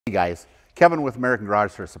Hey guys, Kevin with American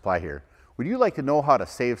Garage Door Supply here. Would you like to know how to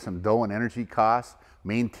save some dough and energy costs,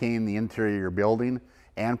 maintain the interior of your building,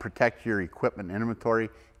 and protect your equipment and inventory,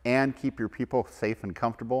 and keep your people safe and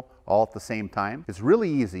comfortable all at the same time? It's really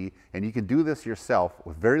easy, and you can do this yourself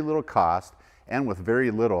with very little cost and with very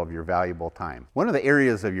little of your valuable time. One of the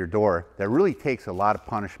areas of your door that really takes a lot of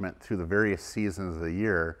punishment through the various seasons of the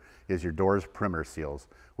year is your door's perimeter seals,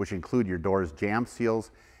 which include your door's jam seals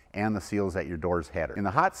and the seals at your door's header. In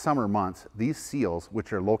the hot summer months, these seals,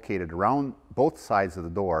 which are located around both sides of the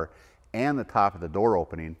door and the top of the door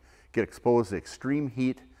opening, get exposed to extreme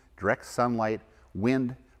heat, direct sunlight,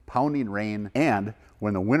 wind, pounding rain, and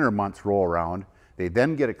when the winter months roll around, they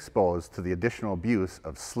then get exposed to the additional abuse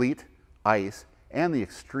of sleet, ice, and the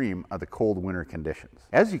extreme of the cold winter conditions.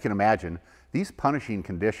 As you can imagine, these punishing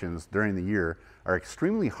conditions during the year are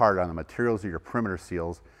extremely hard on the materials of your perimeter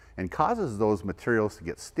seals and causes those materials to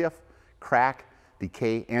get stiff, crack,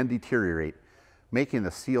 decay, and deteriorate, making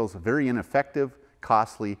the seals very ineffective,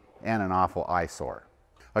 costly, and an awful eyesore.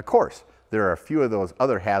 Of course, there are a few of those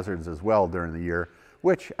other hazards as well during the year,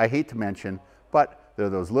 which I hate to mention, but they're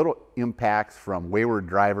those little impacts from wayward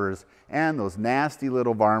drivers and those nasty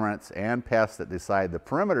little varmints and pests that decide the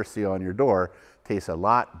perimeter seal on your door tastes a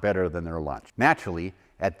lot better than their lunch. Naturally,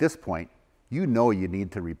 at this point, you know you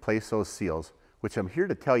need to replace those seals, which I'm here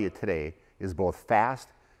to tell you today is both fast,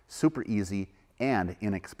 super easy, and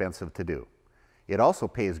inexpensive to do. It also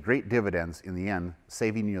pays great dividends in the end,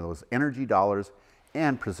 saving you those energy dollars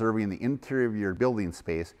and preserving the interior of your building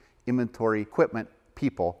space, inventory, equipment,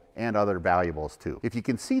 people, and other valuables too. If you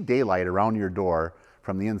can see daylight around your door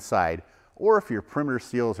from the inside, or if your perimeter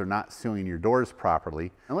seals are not sealing your doors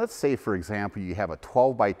properly, and let's say for example you have a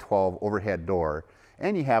 12 by 12 overhead door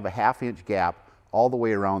and you have a ½ inch gap all the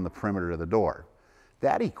way around the perimeter of the door.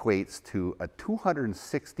 That equates to a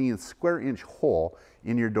 216 square inch hole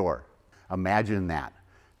in your door. Imagine that.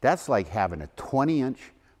 That's like having a 20 inch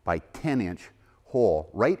by 10 inch hole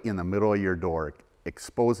right in the middle of your door,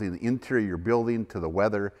 exposing the interior of your building to the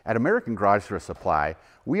weather. At American Garage Door Supply,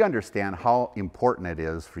 we understand how important it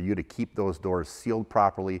is for you to keep those doors sealed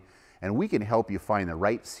properly, and we can help you find the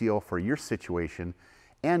right seal for your situation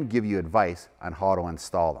and give you advice on how to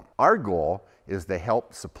install them. Our goal is to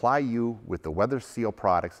help supply you with the weather seal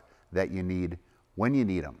products that you need when you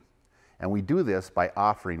need them. And we do this by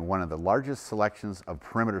offering one of the largest selections of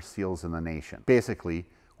perimeter seals in the nation. Basically,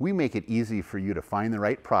 we make it easy for you to find the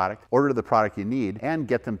right product, order the product you need, and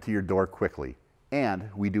get them to your door quickly. And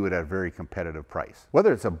we do it at a very competitive price.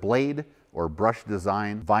 Whether it's a blade or brush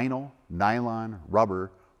design, vinyl, nylon,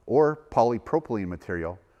 rubber, or polypropylene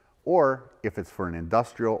material, or if it's for an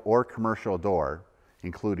industrial or commercial door,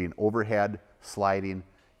 including overhead, sliding,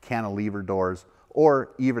 cantilever doors,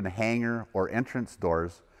 or even hanger or entrance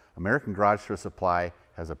doors, American Garage Door Supply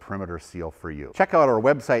has a perimeter seal for you. Check out our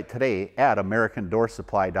website today at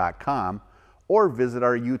americandoorsupply.com or visit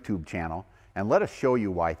our YouTube channel and let us show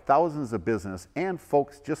you why thousands of business and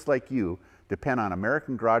folks just like you depend on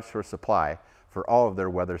American Garage Door Supply for all of their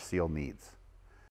weather seal needs.